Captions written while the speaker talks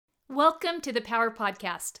Welcome to the Power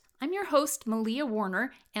Podcast. I'm your host, Malia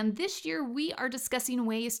Warner, and this year we are discussing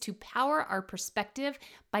ways to power our perspective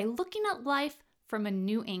by looking at life from a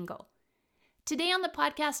new angle. Today on the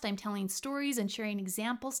podcast, I'm telling stories and sharing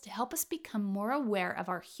examples to help us become more aware of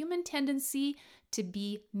our human tendency to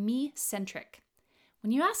be me-centric.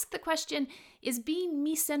 When you ask the question, is being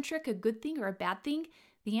me-centric a good thing or a bad thing?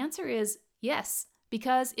 The answer is yes,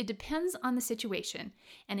 because it depends on the situation.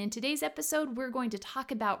 And in today's episode, we're going to talk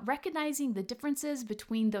about recognizing the differences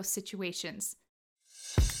between those situations.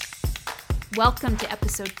 Welcome to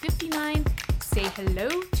episode 59. Say hello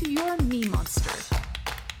to your me monster.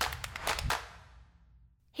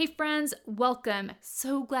 Hey friends, welcome.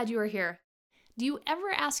 So glad you are here. Do you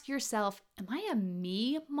ever ask yourself, am I a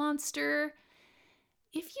me monster?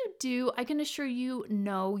 If you do, I can assure you,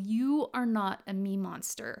 no, you are not a me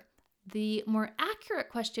monster. The more accurate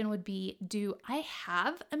question would be, do I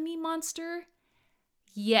have a me monster?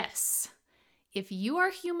 Yes. If you are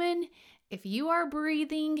human, if you are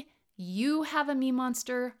breathing, you have a me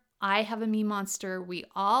monster. I have a me monster. We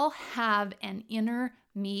all have an inner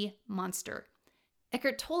me monster.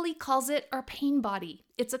 Eckhart Tolle calls it our pain body.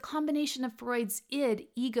 It's a combination of Freud's id,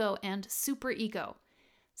 ego, and superego.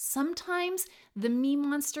 Sometimes the me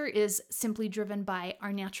monster is simply driven by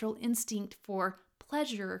our natural instinct for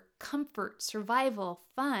pleasure, comfort, survival,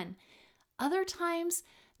 fun. Other times,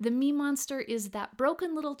 the me monster is that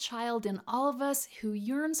broken little child in all of us who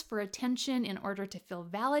yearns for attention in order to feel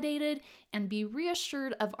validated and be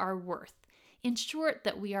reassured of our worth. In short,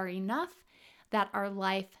 that we are enough, that our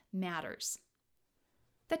life matters.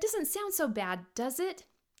 That doesn't sound so bad, does it?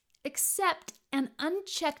 Except an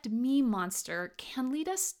unchecked me monster can lead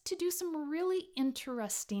us to do some really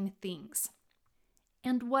interesting things.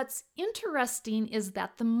 And what's interesting is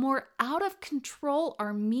that the more out of control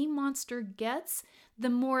our me monster gets, the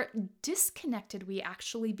more disconnected we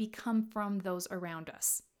actually become from those around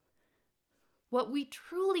us. What we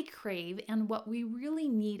truly crave and what we really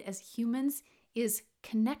need as humans is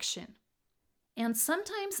connection. And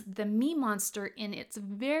sometimes the me monster, in its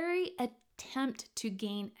very attempt to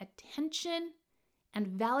gain attention and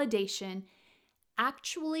validation,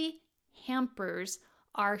 actually hampers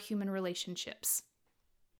our human relationships.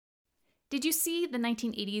 Did you see the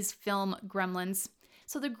 1980s film Gremlins?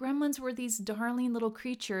 So the gremlins were these darling little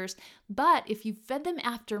creatures, but if you fed them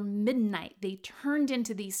after midnight, they turned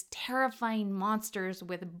into these terrifying monsters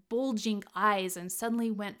with bulging eyes and suddenly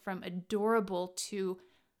went from adorable to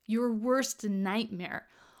your worst nightmare,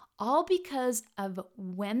 all because of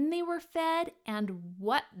when they were fed and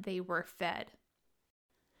what they were fed.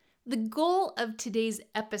 The goal of today's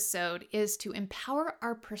episode is to empower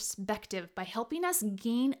our perspective by helping us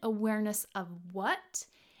gain awareness of what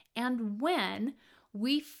and when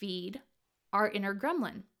we feed our inner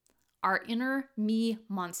gremlin, our inner me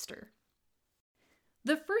monster.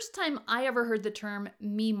 The first time I ever heard the term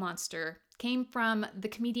me monster came from the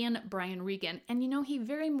comedian Brian Regan, and he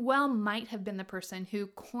very well might have been the person who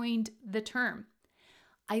coined the term.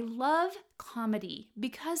 I love comedy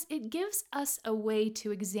because it gives us a way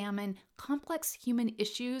to examine complex human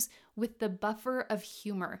issues with the buffer of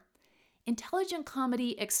humor. Intelligent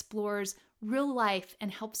comedy explores real life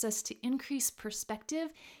and helps us to increase perspective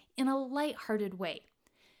in a lighthearted way.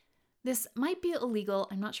 This might be illegal.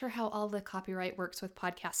 I'm not sure how all the copyright works with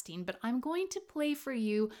podcasting, but I'm going to play for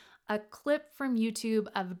you a clip from YouTube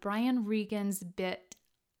of Brian Regan's bit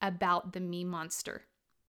about the me monster.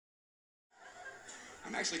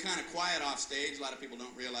 I'm actually kind of quiet off stage. A lot of people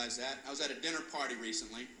don't realize that. I was at a dinner party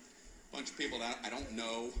recently. A bunch of people that I don't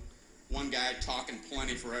know. One guy talking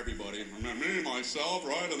plenty for everybody. And then me, myself,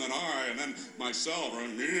 right? And then I, and then myself, right?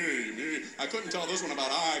 Me. I couldn't tell this one about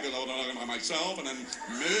I because I was talking about myself, and then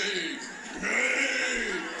me.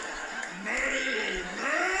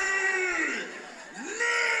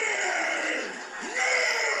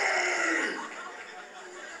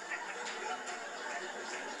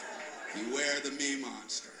 Beware the me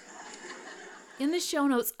monster. In the show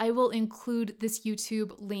notes, I will include this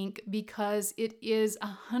YouTube link because it is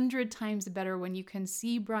 100 times better when you can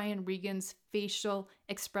see Brian Regan's facial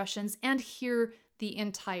expressions and hear the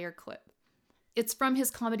entire clip. It's from his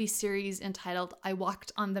comedy series entitled I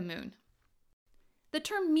Walked on the Moon. The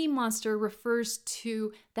term me monster refers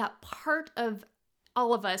to that part of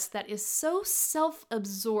all of us that is so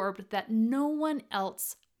self-absorbed that no one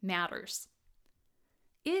else matters.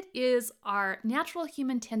 It is our natural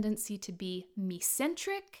human tendency to be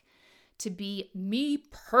me-centric, to be me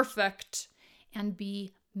perfect, and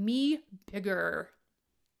be me bigger.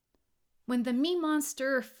 When the me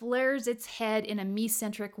monster flares its head in a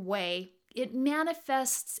me-centric way, it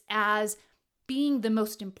manifests as being the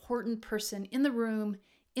most important person in the room,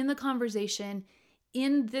 in the conversation,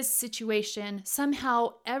 in this situation,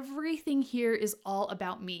 somehow everything here is all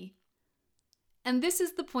about me. And this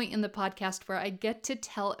is the point in the podcast where I get to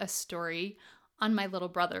tell a story on my little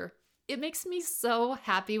brother. It makes me so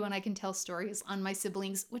happy when I can tell stories on my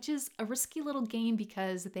siblings, which is a risky little game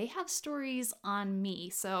because they have stories on me.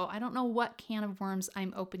 So I don't know what can of worms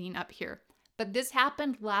I'm opening up here. But this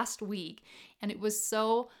happened last week, and it was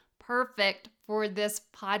so perfect for this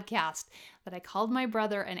podcast that I called my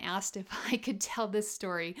brother and asked if I could tell this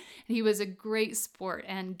story. And he was a great sport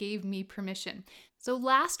and gave me permission. So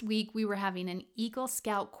last week we were having an Eagle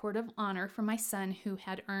Scout Court of Honor for my son who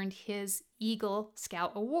had earned his Eagle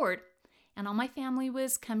Scout Award. And all my family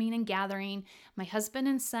was coming and gathering. My husband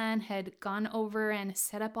and son had gone over and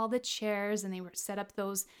set up all the chairs, and they were set up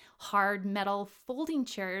those hard metal folding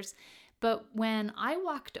chairs. But when I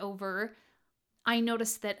walked over, I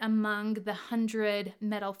noticed that among the 100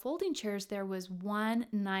 metal folding chairs, there was one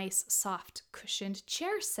nice soft cushioned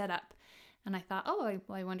chair set up. And I thought,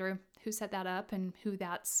 I wonder who set that up and who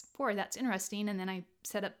that's for. That's interesting. And then I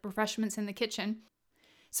set up refreshments in the kitchen.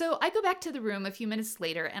 So I go back to the room a few minutes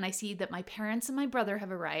later and I see that my parents and my brother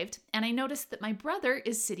have arrived, and I notice that my brother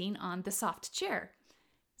is sitting on the soft chair.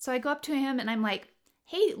 So I go up to him and I'm like,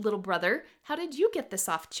 "Hey, little brother, how did you get the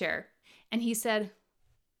soft chair?" And he said,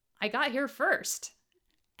 "I got here first."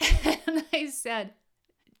 And I said,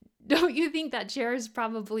 "Don't you think that chair is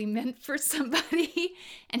probably meant for somebody?"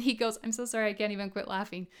 And he goes, "I'm so sorry, I can't even quit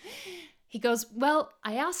laughing." He goes, "Well,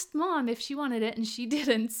 I asked Mom if she wanted it and she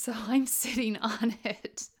didn't, so I'm sitting on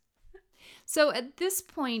it." So at this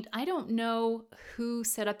point, I don't know who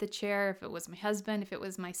set up the chair, if it was my husband, if it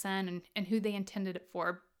was my son, and who they intended it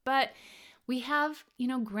for. But we have,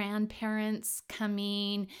 grandparents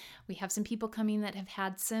coming. We have some people coming that have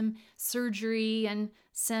had some surgery and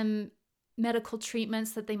some medical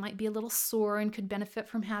treatments that they might be a little sore and could benefit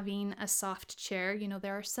from having a soft chair.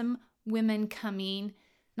 There are some women coming,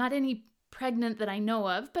 not any pregnant that I know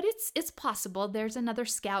of, but it's possible. There's another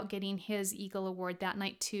scout getting his Eagle Award that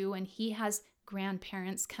night too, and he has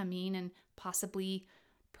grandparents coming and possibly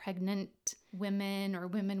pregnant women or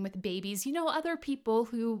women with babies, other people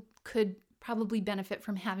who could probably benefit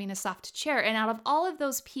from having a soft chair. And out of all of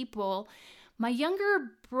those people, my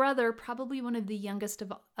younger brother, probably one of the youngest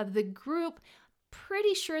of the group,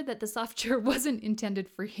 pretty sure that the soft chair wasn't intended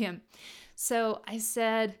for him. So I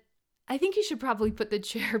said, "I think you should probably put the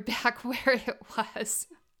chair back where it was,"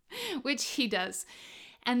 which he does.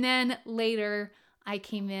 And then later I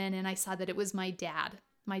came in and I saw that it was my dad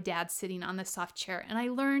sitting on the soft chair. And I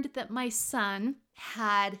learned that my son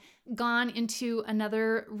had gone into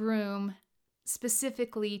another room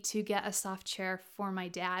specifically to get a soft chair for my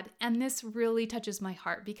dad. And this really touches my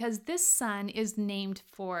heart because this son is named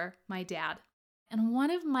for my dad. And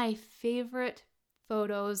one of my favorite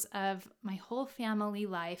photos of my whole family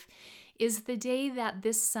life is the day that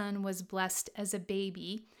this son was blessed as a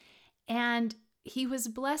baby. And he was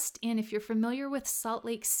blessed in, if you're familiar with Salt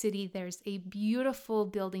Lake City, there's a beautiful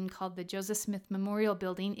building called the Joseph Smith Memorial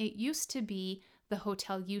Building. It used to be the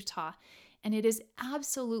Hotel Utah, and it is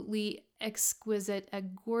absolutely exquisite, a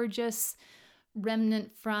gorgeous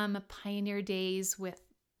remnant from pioneer days with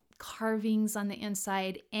carvings on the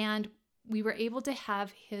inside. And we were able to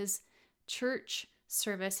have his church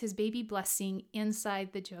service, his baby blessing,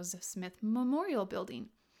 inside the Joseph Smith Memorial Building,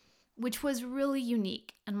 which was really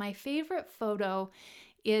unique. And my favorite photo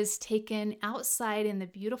is taken outside in the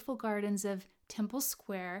beautiful gardens of Temple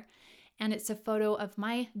Square. And it's a photo of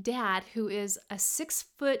my dad, who is a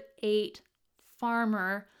 6'8"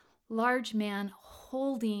 farmer, large man,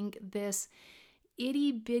 holding this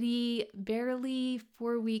itty bitty, barely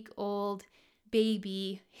 4-week-old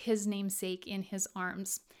baby, his namesake, in his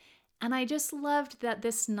arms. And I just loved that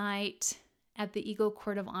this night at the Eagle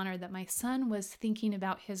Court of Honor that my son was thinking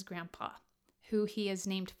about his grandpa, who he is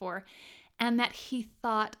named for, and that he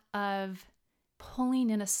thought of pulling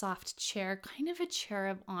in a soft chair, kind of a chair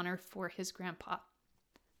of honor for his grandpa.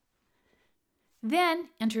 Then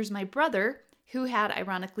enters my brother, who had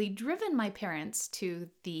ironically driven my parents to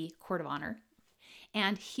the Court of Honor,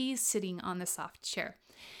 and he's sitting on the soft chair.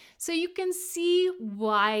 So you can see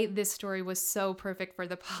why this story was so perfect for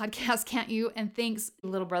the podcast, can't you? And thanks,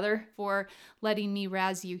 little brother, for letting me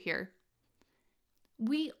razz you here.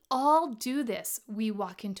 We all do this. We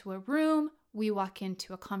walk into a room, we walk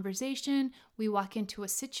into a conversation, we walk into a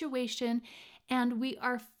situation, and we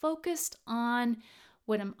are focused on,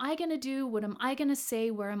 what am I going to do? What am I going to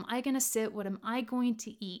say? Where am I going to sit? What am I going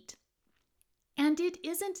to eat? And it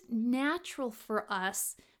isn't natural for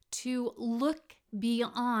us to look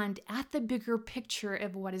beyond at the bigger picture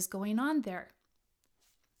of what is going on there.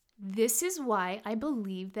 This is why I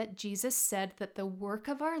believe that Jesus said that the work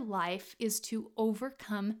of our life is to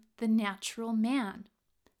overcome the natural man.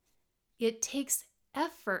 It takes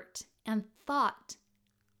effort and thought,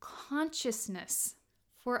 consciousness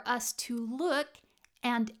for us to look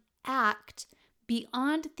and act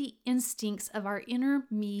beyond the instincts of our inner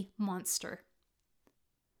me monster.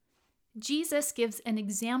 Jesus gives an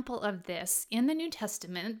example of this in the New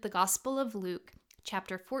Testament, the Gospel of Luke,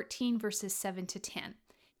 chapter 14, verses 7 to 10.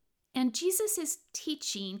 And Jesus is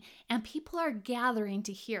teaching, and people are gathering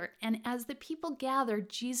to hear. And as the people gather,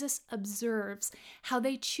 Jesus observes how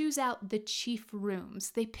they choose out the chief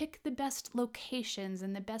rooms. They pick the best locations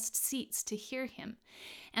and the best seats to hear him.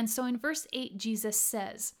 And so in verse 8, Jesus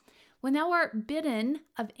says, "When thou art bidden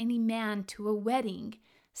of any man to a wedding,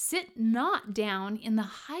 sit not down in the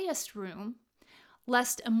highest room,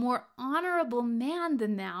 lest a more honorable man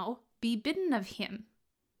than thou be bidden of him.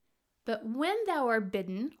 But when thou art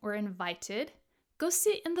bidden or invited, go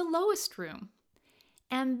sit in the lowest room.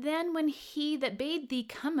 And then when he that bade thee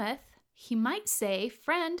cometh, he might say,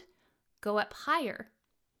 Friend, go up higher."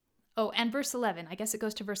 Oh, and verse 11, I guess it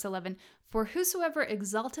goes to verse 11. "For whosoever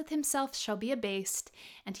exalteth himself shall be abased,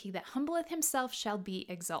 and he that humbleth himself shall be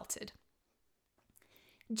exalted."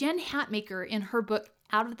 Jen Hatmaker, in her book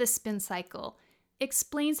Out of the Spin Cycle,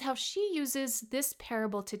 explains how she uses this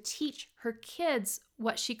parable to teach her kids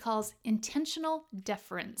what she calls intentional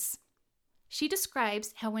deference. She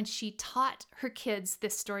describes how when she taught her kids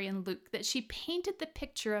this story in Luke, that she painted the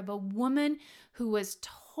picture of a woman who was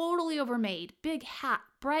totally overmade, big hat,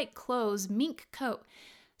 bright clothes, mink coat,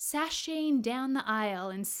 sashaying down the aisle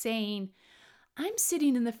and saying, "I'm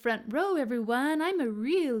sitting in the front row, everyone. I'm a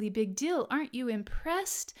really big deal. Aren't you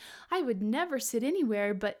impressed? I would never sit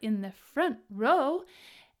anywhere but in the front row.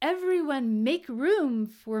 Everyone make room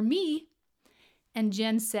for me." And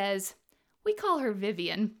Jen says, we call her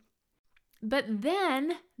Vivian. But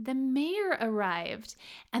then the mayor arrived,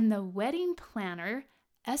 and the wedding planner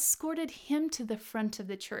escorted him to the front of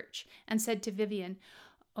the church and said to Vivian,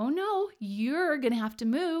 "Oh no, you're going to have to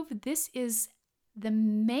move. This is the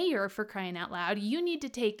mayor, for crying out loud. You need to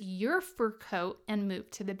take your fur coat and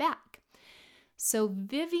move to the back." So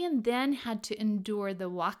Vivian then had to endure the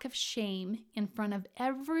walk of shame in front of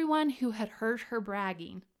everyone who had heard her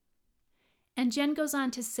bragging. And Jen goes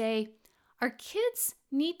on to say, our kids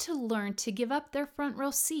need to learn to give up their front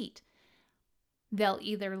row seat. They'll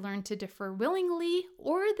either learn to defer willingly,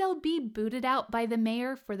 or they'll be booted out by the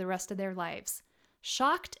mayor for the rest of their lives,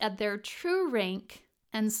 shocked at their true rank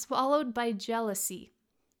and swallowed by jealousy.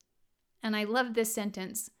 And I love this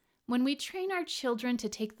sentence. When we train our children to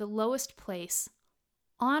take the lowest place,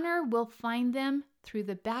 honor will find them through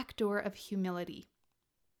the back door of humility.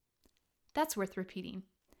 That's worth repeating.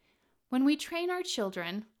 When we train our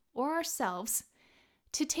children, or ourselves,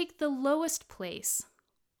 to take the lowest place,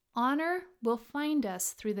 honor will find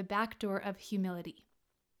us through the back door of humility.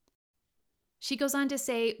 She goes on to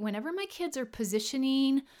say, whenever my kids are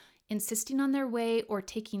positioning, insisting on their way, or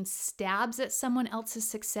taking stabs at someone else's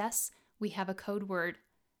success, we have a code word,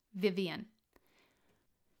 Vivian.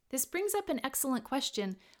 This brings up an excellent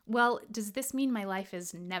question. Well, does this mean my life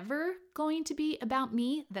is never going to be about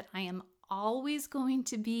me, that I am always going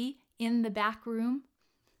to be in the back room?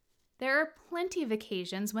 There are plenty of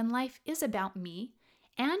occasions when life is about me,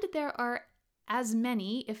 and there are as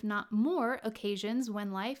many, if not more, occasions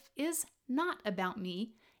when life is not about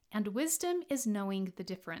me, and wisdom is knowing the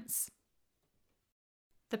difference.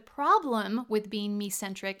 The problem with being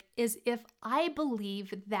me-centric is if I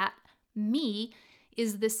believe that me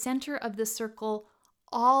is the center of the circle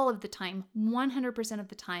all of the time, 100% of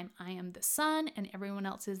the time. I am the sun and everyone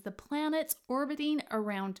else is the planets orbiting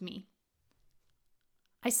around me.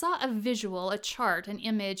 I saw a visual, a chart, an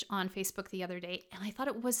image on Facebook the other day, and I thought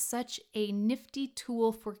it was such a nifty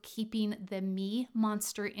tool for keeping the me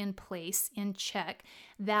monster in place, in check,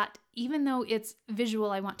 that even though it's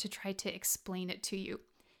visual, I want to try to explain it to you.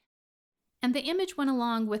 And the image went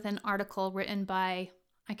along with an article written by,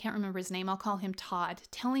 I can't remember his name, I'll call him Todd,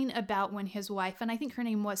 telling about when his wife, and I think her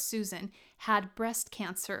name was Susan, had breast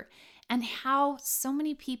cancer, and how so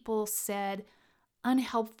many people said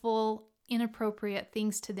unhelpful, inappropriate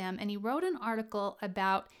things to them. And he wrote an article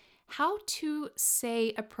about how to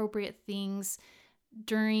say appropriate things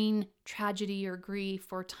during tragedy or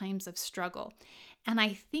grief or times of struggle. And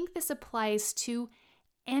I think this applies to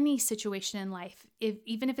any situation in life,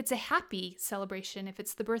 even if it's a happy celebration, if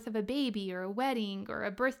it's the birth of a baby or a wedding or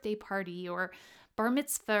a birthday party or bar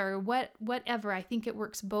mitzvah or whatever. I think it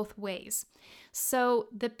works both ways. So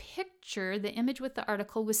the picture, the image with the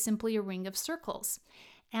article was simply a ring of circles.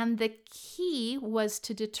 And the key was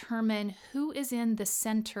to determine who is in the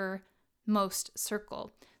centermost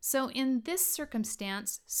circle. So in this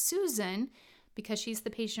circumstance, Susan, because she's the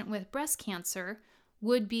patient with breast cancer,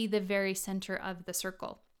 would be the very center of the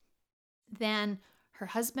circle. Then her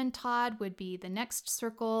husband, Todd, would be the next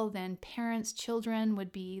circle. Then parents, children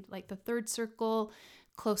would be like the third circle.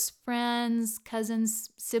 Close friends, cousins,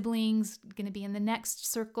 siblings, going to be in the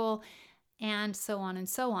next circle, and so on and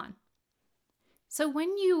so on. So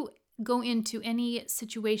when you go into any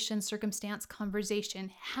situation, circumstance,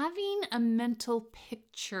 conversation, having a mental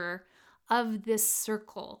picture of this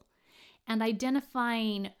circle and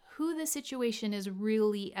identifying who the situation is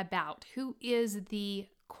really about, who is the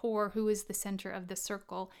core, who is the center of the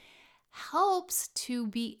circle, helps to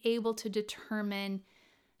be able to determine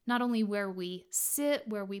not only where we sit,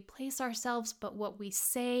 where we place ourselves, but what we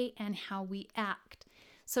say and how we act.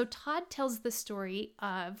 So Todd tells the story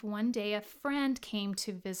of one day a friend came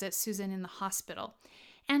to visit Susan in the hospital,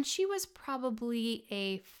 and she was probably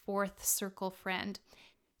a fourth circle friend,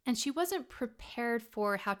 and she wasn't prepared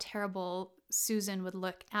for how terrible Susan would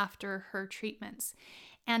look after her treatments.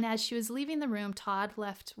 And as she was leaving the room, Todd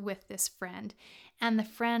left with this friend, and the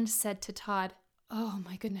friend said to Todd, "Oh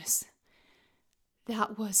my goodness,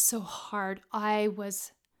 that was so hard. I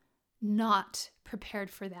was not prepared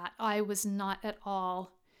for that. I was not at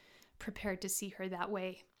all prepared to see her that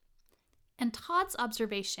way." And Todd's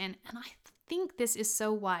observation, and I think this is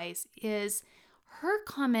so wise, is her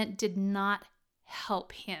comment did not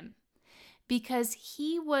help him because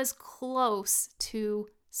he was close to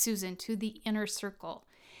Susan, to the inner circle.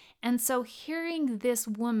 And so hearing this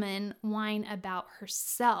woman whine about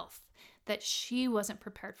herself, that she wasn't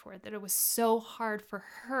prepared for it, that it was so hard for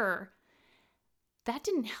her, that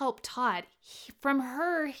didn't help Todd. From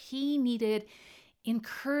her, he needed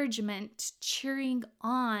encouragement, cheering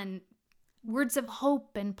on, words of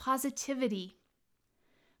hope and positivity.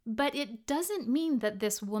 But it doesn't mean that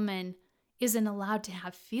this woman isn't allowed to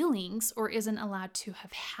have feelings or isn't allowed to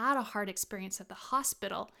have had a hard experience at the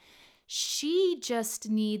hospital. She just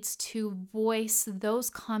needs to voice those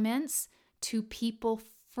comments to people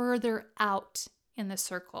further out in the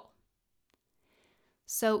circle.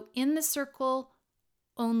 So in the circle,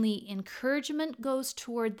 only encouragement goes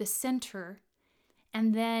toward the center,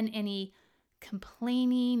 and then any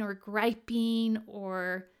complaining or griping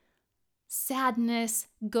or sadness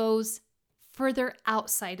goes further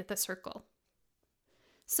outside of the circle.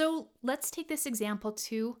 So let's take this example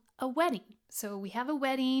to a wedding. So we have a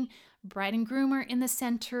wedding, bride and groom are in the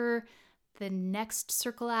center. The next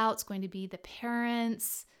circle out is going to be the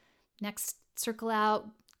parents. Next circle out,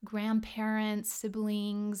 grandparents,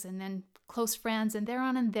 siblings, and then close friends, and they're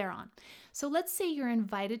on and they're on. So let's say you're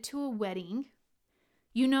invited to a wedding.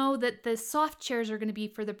 You know that the soft chairs are going to be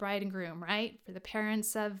for the bride and groom, right? For the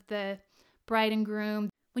parents of the bride and groom.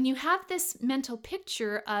 When you have this mental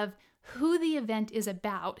picture of who the event is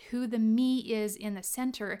about, who the me is in the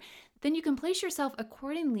center, then you can place yourself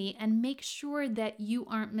accordingly and make sure that you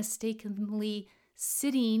aren't mistakenly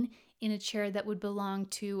sitting in a chair that would belong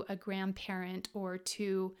to a grandparent or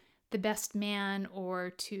to the best man or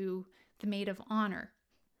to the maid of honor.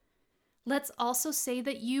 Let's also say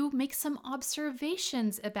that you make some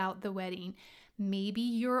observations about the wedding. Maybe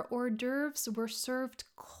your hors d'oeuvres were served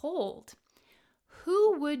cold.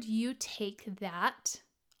 Who would you take that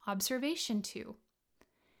observation to?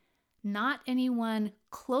 Not anyone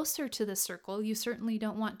closer to the circle. You certainly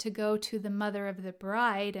don't want to go to the mother of the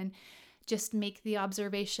bride and just make the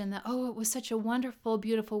observation that, oh, it was such a wonderful,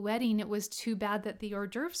 beautiful wedding. It was too bad that the hors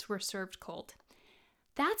d'oeuvres were served cold.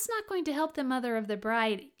 That's not going to help the mother of the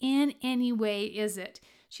bride in any way, is it?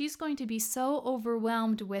 She's going to be so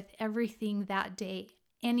overwhelmed with everything that day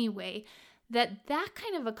anyway, that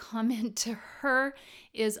kind of a comment to her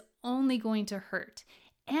is only going to hurt.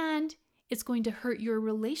 And it's going to hurt your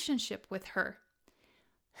relationship with her.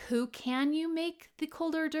 Who can you make the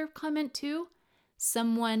cold hors d'oeuvre comment to?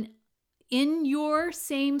 Someone in your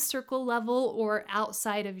same circle level or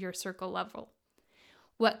outside of your circle level.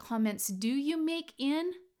 What comments do you make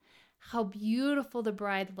in? How beautiful the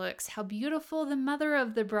bride looks, how beautiful the mother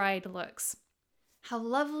of the bride looks, how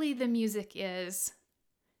lovely the music is,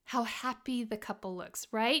 how happy the couple looks,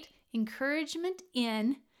 right? Encouragement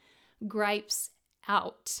in, gripes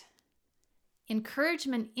out.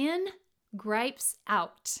 Encouragement in, gripes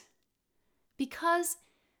out. Because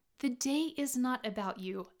the day is not about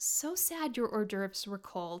you. So sad your hors d'oeuvres were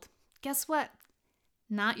cold. Guess what?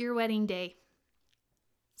 Not your wedding day.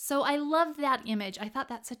 So I love that image. I thought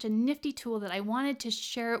that's such a nifty tool that I wanted to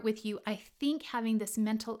share it with you. I think having this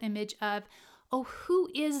mental image of, oh, who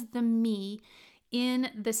is the me in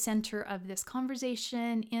the center of this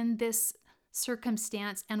conversation, in this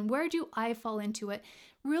circumstance, and where do I fall into it,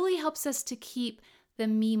 really helps us to keep the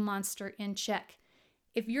me monster in check.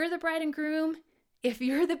 If you're the bride and groom, if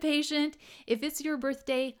you're the patient, if it's your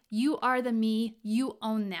birthday, you are the me, you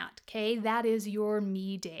own that, okay? That is your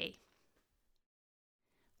me day.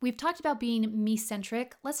 We've talked about being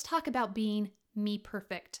me-centric. Let's talk about being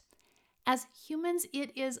me-perfect. As humans,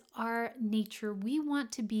 it is our nature. We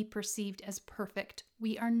want to be perceived as perfect.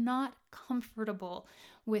 We are not comfortable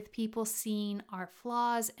with people seeing our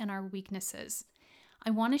flaws and our weaknesses.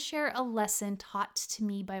 I want to share a lesson taught to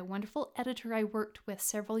me by a wonderful editor I worked with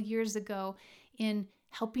several years ago in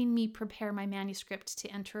helping me prepare my manuscript to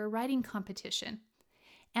enter a writing competition.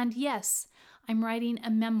 And yes, I'm writing a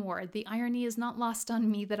memoir. The irony is not lost on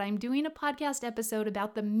me that I'm doing a podcast episode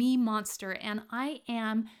about the me monster, and I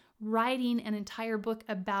am writing an entire book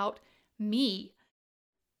about me.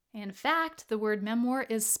 In fact, the word memoir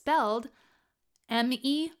is spelled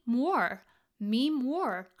M-E-more,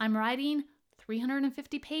 me-more. I'm writing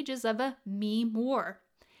 350 pages of a me-more.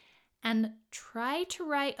 And try to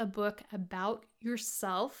write a book about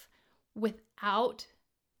yourself without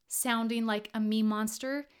sounding like a me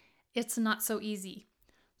monster. It's not so easy.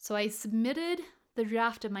 So I submitted the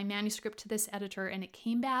draft of my manuscript to this editor, and it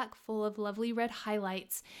came back full of lovely red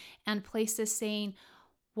highlights and places saying,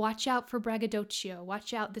 watch out for braggadocio,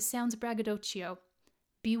 watch out, this sounds braggadocio.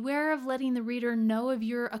 Beware of letting the reader know of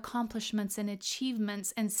your accomplishments and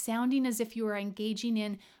achievements and sounding as if you are engaging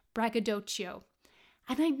in braggadocio.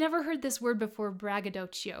 And I'd never heard this word before,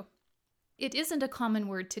 braggadocio. It isn't a common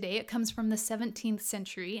word today. It comes from the 17th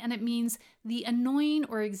century, and it means the annoying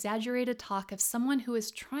or exaggerated talk of someone who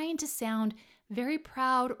is trying to sound very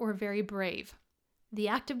proud or very brave, the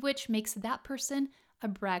act of which makes that person a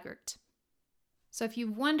braggart. So if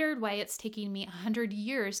you've wondered why it's taking me 100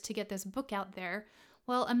 years to get this book out there,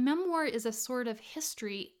 well, a memoir is a sort of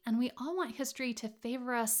history, and we all want history to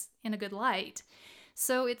favor us in a good light.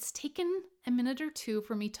 So it's taken a minute or two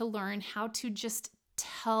for me to learn how to just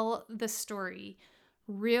tell the story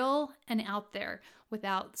real and out there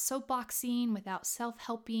without soapboxing, without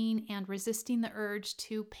self-helping, and resisting the urge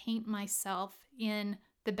to paint myself in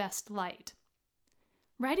the best light.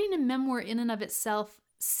 Writing a memoir in and of itself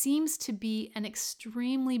seems to be an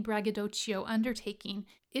extremely braggadocio undertaking.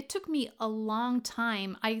 It took me a long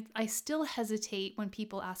time. I still hesitate when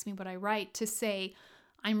people ask me what I write to say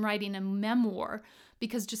I'm writing a memoir,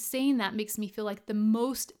 because just saying that makes me feel like the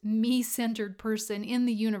most me-centered person in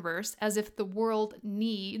the universe, as if the world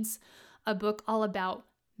needs a book all about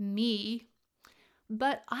me.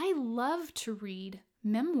 But I love to read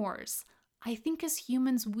memoirs. I think as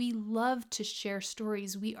humans, we love to share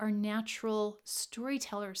stories. We are natural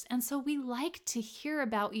storytellers, and so we like to hear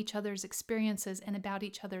about each other's experiences and about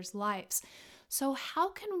each other's lives. So how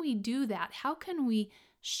can we do that? How can we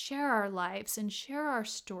share our lives and share our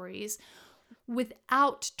stories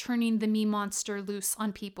without turning the me monster loose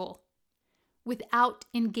on people, without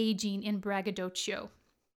engaging in braggadocio?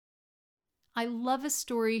 I love a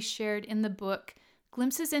story shared in the book,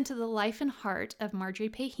 Glimpses into the Life and Heart of Marjorie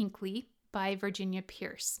Pay Hinckley by Virginia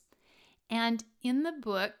Pearce. And in the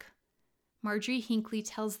book, Marjorie Hinckley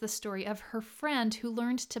tells the story of her friend who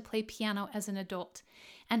learned to play piano as an adult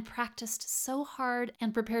and practiced so hard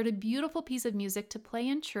and prepared a beautiful piece of music to play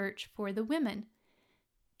in church for the women.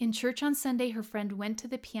 In church on Sunday, her friend went to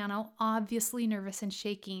the piano, obviously nervous and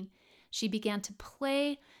shaking. She began to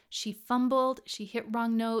play, she fumbled, she hit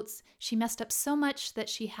wrong notes, she messed up so much that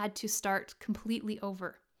she had to start completely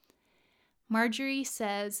over. Marjorie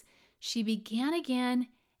says she began again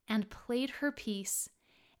and played her piece,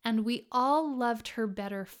 and we all loved her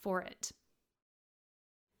better for it.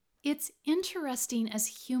 It's interesting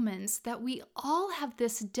as humans that we all have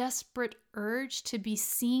this desperate urge to be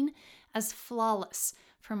seen as flawless,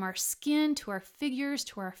 from our skin to our figures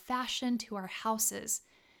to our fashion to our houses,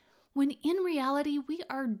 when in reality we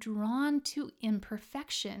are drawn to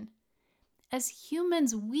imperfection. As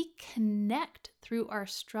humans, we connect through our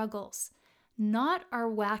struggles, not our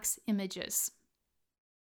wax images.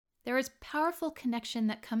 There is powerful connection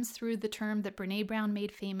that comes through the term that Brené Brown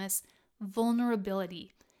made famous,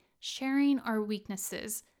 vulnerability, sharing our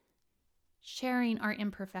weaknesses, sharing our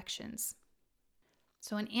imperfections.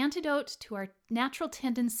 So an antidote to our natural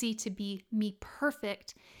tendency to be me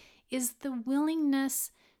perfect is the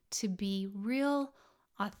willingness to be real,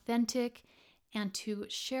 authentic, and to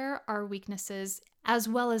share our weaknesses as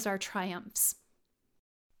well as our triumphs.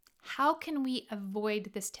 How can we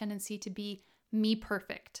avoid this tendency to be me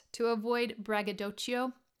perfect, to avoid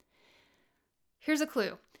braggadocio? Here's a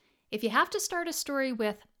clue. If you have to start a story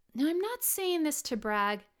with, "Now I'm not saying this to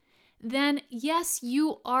brag," then yes,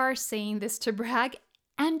 you are saying this to brag,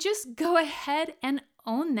 and just go ahead and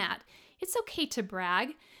own that. It's okay to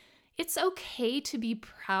brag. It's okay to be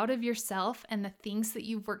proud of yourself and the things that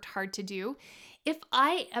you've worked hard to do. If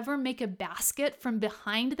I ever make a basket from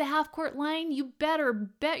behind the half-court line, you better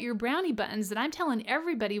bet your brownie buttons that I'm telling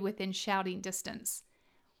everybody within shouting distance.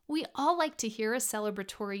 We all like to hear a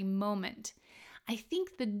celebratory moment. I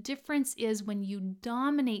think the difference is when you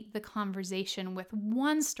dominate the conversation with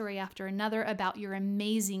one story after another about your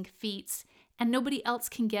amazing feats, and nobody else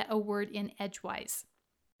can get a word in edgewise.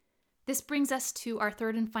 This brings us to our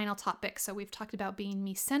third and final topic. So we've talked about being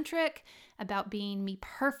me-centric, about being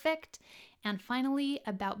me-perfect, and finally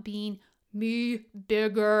about being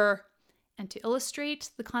me-bigger. And to illustrate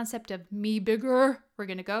the concept of me-bigger, we're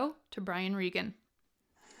going to go to Brian Regan.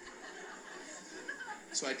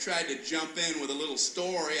 So I tried to jump in with a little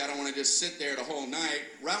story. I don't want to just sit there the whole night.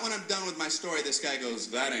 Right when I'm done with my story, this guy goes,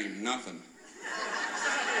 "That ain't nothing."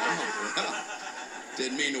 Oh, well,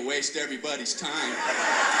 didn't mean to waste everybody's time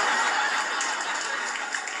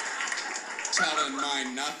telling my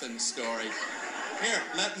nothing story. Here,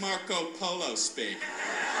 let Marco Polo speak.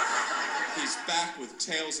 He's back with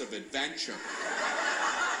tales of adventure.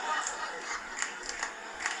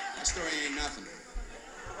 My story ain't nothing.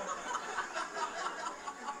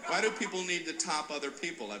 Why do people need to top other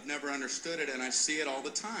people? I've never understood it, and I see it all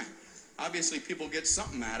the time. Obviously, people get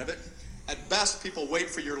something out of it. At best, people wait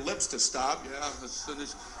for your lips to stop. Yeah, as soon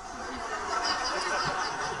as...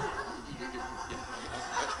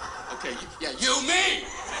 Okay, yeah, you, me!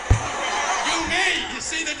 You, me! You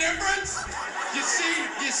see the difference? You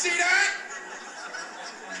see that?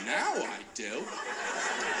 Now I do.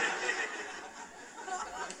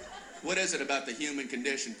 What is it about the human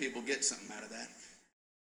condition? People get something out of that.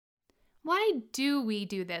 Why do we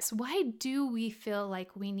do this? Why do we feel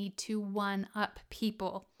like we need to one-up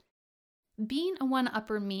people? Being a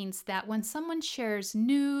one-upper means that when someone shares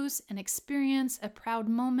news, an experience, a proud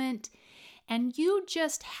moment, and you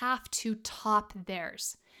just have to top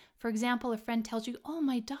theirs. For example, a friend tells you, "Oh,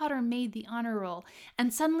 my daughter made the honor roll,"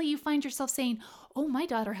 and suddenly you find yourself saying, "Oh, my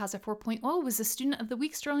daughter has a 4.0, was a Student of the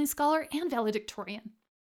Week, Sterling Scholar, and valedictorian."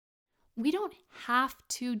 We don't have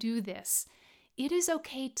to do this. It is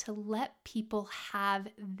okay to let people have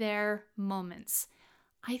their moments.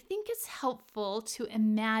 I think it's helpful to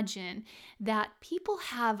imagine that people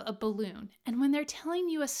have a balloon, and when they're telling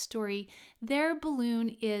you a story, their balloon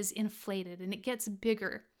is inflated and it gets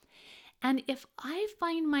bigger. And if I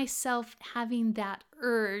find myself having that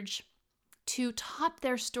urge to top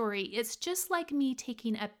their story, it's just like me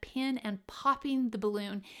taking a pin and popping the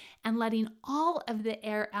balloon and letting all of the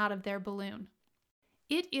air out of their balloon.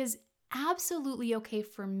 It is absolutely okay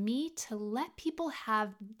for me to let people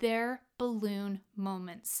have their balloon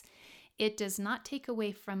moments. It does not take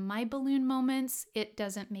away from my balloon moments. It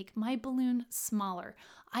doesn't make my balloon smaller.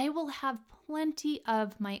 I will have plenty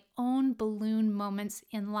of my own balloon moments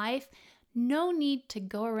in life. No need to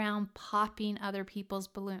go around popping other people's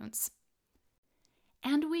balloons.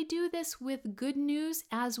 And we do this with good news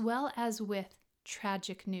as well as with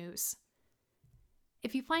tragic news.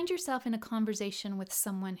 If you find yourself in a conversation with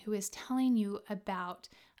someone who is telling you about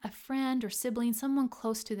a friend or sibling, someone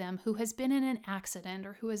close to them who has been in an accident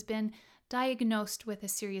or who has been diagnosed with a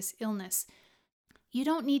serious illness, you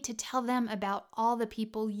don't need to tell them about all the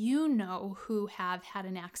people you know who have had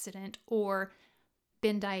an accident or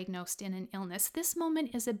been diagnosed in an illness. This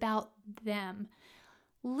moment is about them.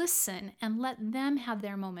 Listen and let them have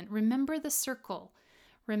their moment. Remember the circle.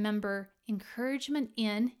 Remember, encouragement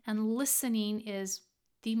in and listening is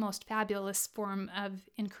the most fabulous form of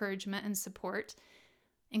encouragement and support.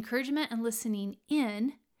 Encouragement and listening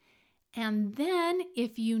in. And then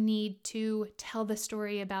if you need to tell the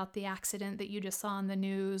story about the accident that you just saw on the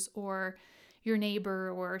news or your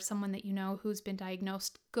neighbor or someone that you know who's been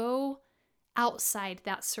diagnosed, go outside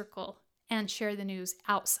that circle and share the news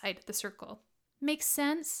outside the circle. Makes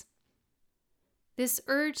sense? This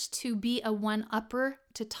urge to be a one-upper,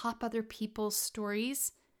 to top other people's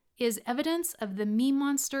stories, is evidence of the me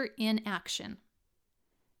monster in action.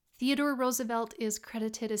 Theodore Roosevelt is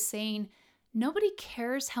credited as saying, "Nobody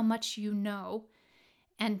cares how much you know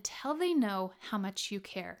until they know how much you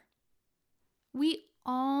care." We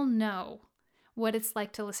all know what it's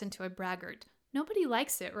like to listen to a braggart. Nobody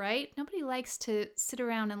likes it, right? Nobody likes to sit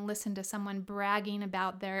around and listen to someone bragging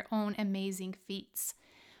about their own amazing feats.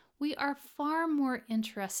 We are far more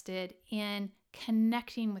interested in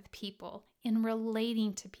connecting with people, in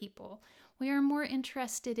relating to people. We are more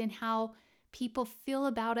interested in how people feel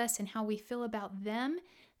about us and how we feel about them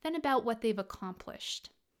than about what they've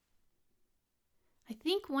accomplished. I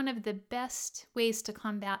think one of the best ways to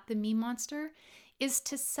combat the me monster is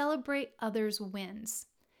to celebrate others' wins.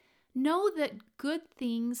 Know that good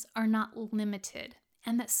things are not limited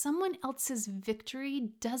and that someone else's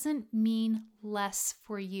victory doesn't mean less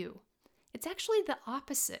for you. It's actually the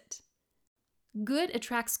opposite. Good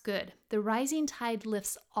attracts good. The rising tide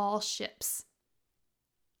lifts all ships.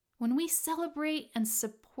 When we celebrate and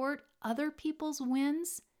support other people's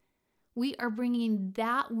wins, we are bringing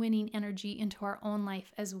that winning energy into our own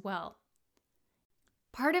life as well.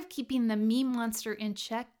 Part of keeping the me monster in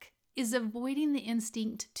check is avoiding the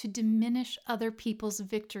instinct to diminish other people's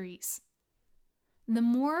victories. The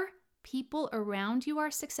more people around you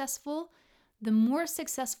are successful, the more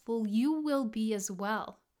successful you will be as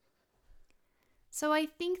well. So I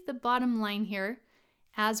think the bottom line here,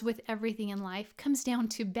 as with everything in life, comes down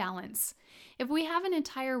to balance. If we have an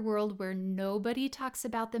entire world where nobody talks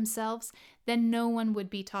about themselves, then no one would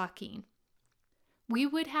be talking. We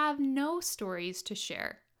would have no stories to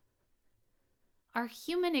share. Our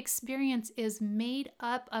human experience is made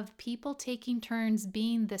up of people taking turns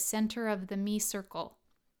being the center of the me circle.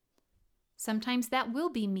 Sometimes that will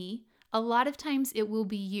be me. A lot of times it will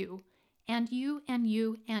be you, and you, and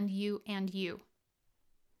you, and you, and you.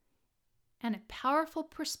 And a powerful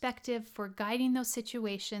perspective for guiding those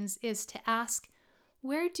situations is to ask,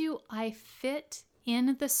 where do I fit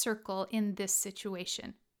in the circle in this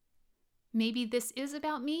situation? Maybe this is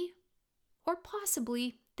about me, or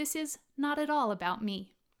possibly this is not at all about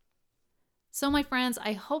me. So my friends,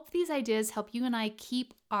 I hope these ideas help you and I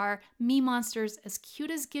keep our me monsters as cute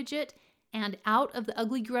as Gidget and out of the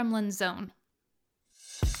ugly gremlin zone.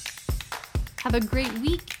 Have a great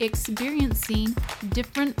week experiencing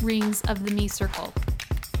different rings of the me circle.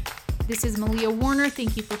 This is Malia Warner.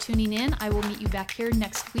 Thank you for tuning in. I will meet you back here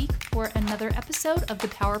next week for another episode of the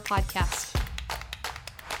Power Podcast.